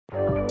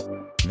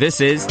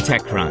This is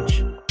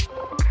TechCrunch.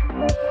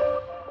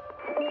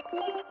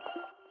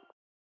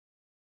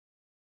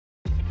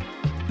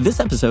 This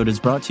episode is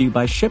brought to you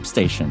by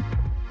ShipStation.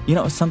 You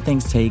know, some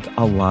things take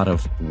a lot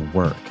of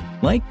work,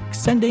 like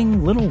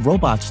sending little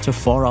robots to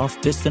far-off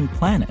distant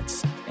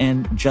planets.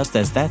 And just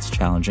as that's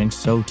challenging,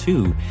 so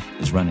too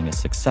is running a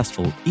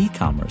successful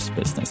e-commerce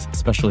business,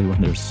 especially when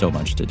there's so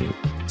much to do.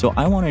 So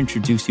I want to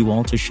introduce you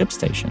all to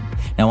ShipStation.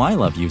 Now, I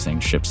love using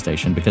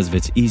ShipStation because of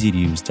its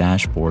easy-to-use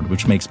dashboard,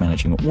 which makes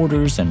managing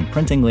orders and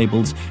printing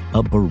labels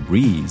a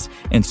breeze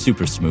and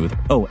super smooth.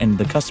 Oh, and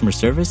the customer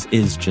service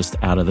is just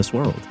out of this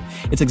world.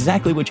 It's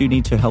exactly what you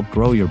need to help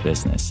grow your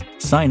business.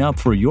 Sign up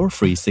for your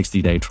free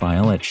 60-day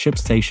trial at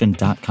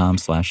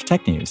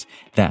shipstation.com/technews.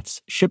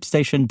 That's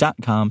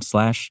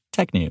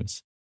shipstation.com/technews.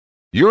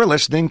 You're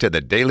listening to The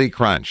Daily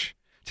Crunch.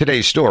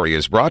 Today's story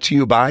is brought to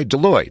you by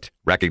Deloitte,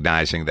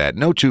 recognizing that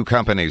no two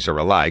companies are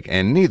alike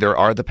and neither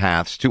are the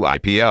paths to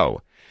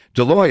IPO.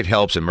 Deloitte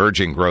helps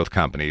emerging growth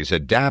companies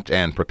adapt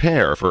and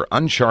prepare for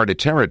uncharted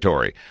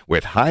territory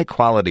with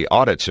high-quality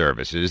audit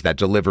services that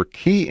deliver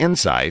key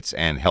insights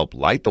and help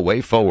light the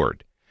way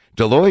forward.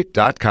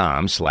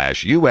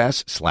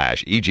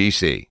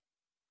 Deloitte.com/US/EGC.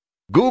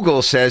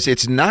 Google says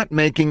it's not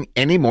making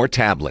any more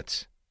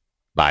tablets.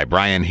 By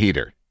Brian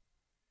Heater.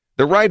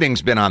 The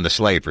writing's been on the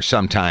slate for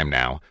some time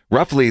now.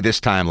 Roughly this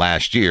time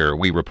last year,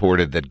 we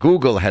reported that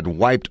Google had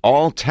wiped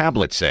all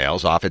tablet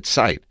sales off its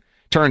site.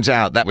 Turns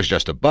out that was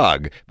just a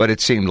bug, but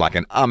it seemed like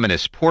an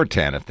ominous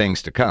portent of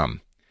things to come.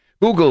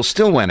 Google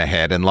still went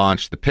ahead and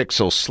launched the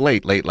Pixel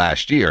Slate late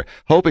last year,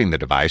 hoping the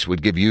device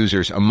would give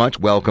users a much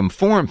welcome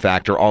form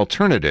factor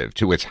alternative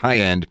to its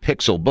high-end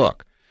Pixel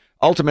Book.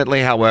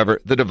 Ultimately, however,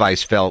 the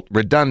device felt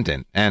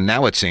redundant, and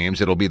now it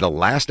seems it'll be the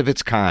last of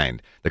its kind.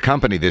 The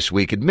company this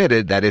week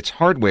admitted that its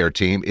hardware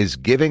team is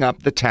giving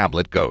up the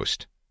tablet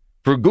ghost.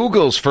 For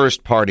Google's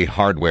first-party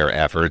hardware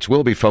efforts,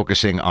 we'll be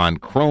focusing on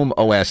Chrome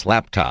OS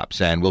laptops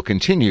and will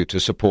continue to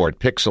support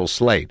Pixel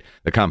Slate,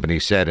 the company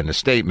said in a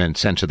statement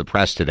sent to the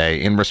press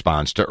today in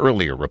response to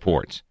earlier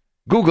reports.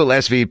 Google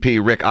SVP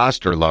Rick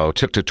Osterloh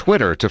took to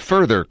Twitter to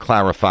further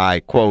clarify,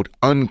 quote,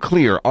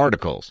 unclear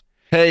articles.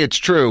 Hey, it's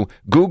true.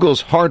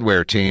 Google's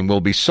hardware team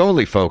will be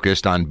solely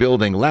focused on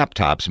building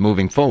laptops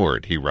moving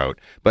forward, he wrote.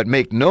 But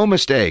make no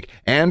mistake,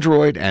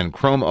 Android and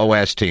Chrome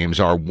OS teams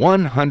are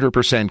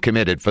 100%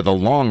 committed for the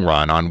long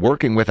run on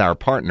working with our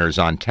partners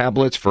on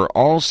tablets for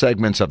all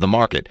segments of the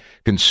market,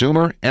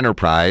 consumer,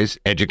 enterprise,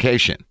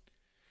 education.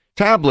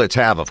 Tablets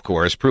have, of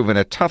course, proven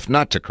a tough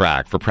nut to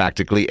crack for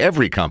practically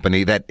every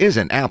company that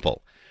isn't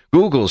Apple.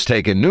 Google's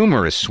taken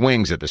numerous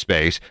swings at the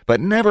space, but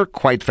never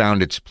quite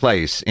found its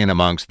place in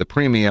amongst the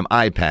premium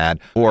iPad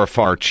or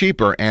far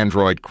cheaper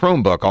Android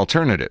Chromebook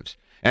alternatives.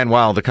 And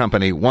while the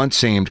company once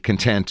seemed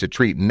content to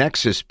treat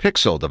Nexus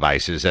Pixel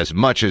devices as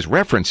much as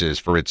references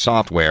for its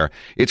software,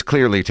 it's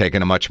clearly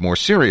taken a much more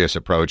serious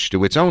approach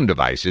to its own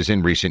devices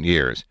in recent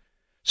years.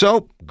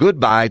 So,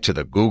 goodbye to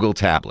the Google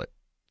tablet.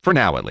 For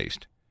now, at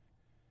least.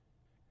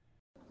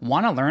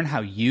 Want to learn how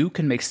you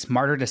can make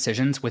smarter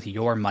decisions with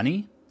your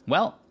money?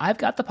 Well, I've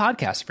got the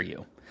podcast for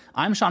you.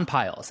 I'm Sean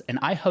Piles, and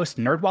I host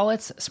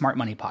NerdWallet's Smart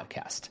Money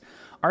Podcast.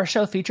 Our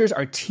show features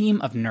our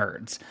team of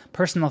nerds,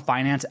 personal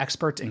finance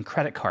experts in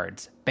credit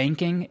cards,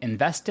 banking,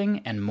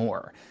 investing, and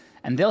more.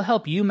 And they'll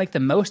help you make the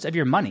most of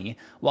your money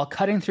while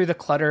cutting through the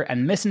clutter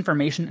and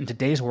misinformation in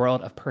today's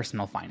world of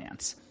personal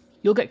finance.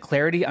 You'll get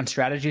clarity on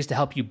strategies to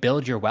help you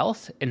build your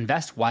wealth,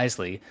 invest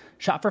wisely,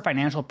 shop for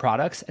financial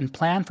products, and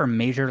plan for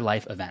major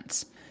life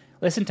events.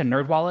 Listen to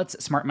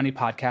NerdWallet's Smart Money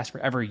Podcast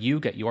wherever you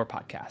get your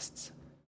podcasts.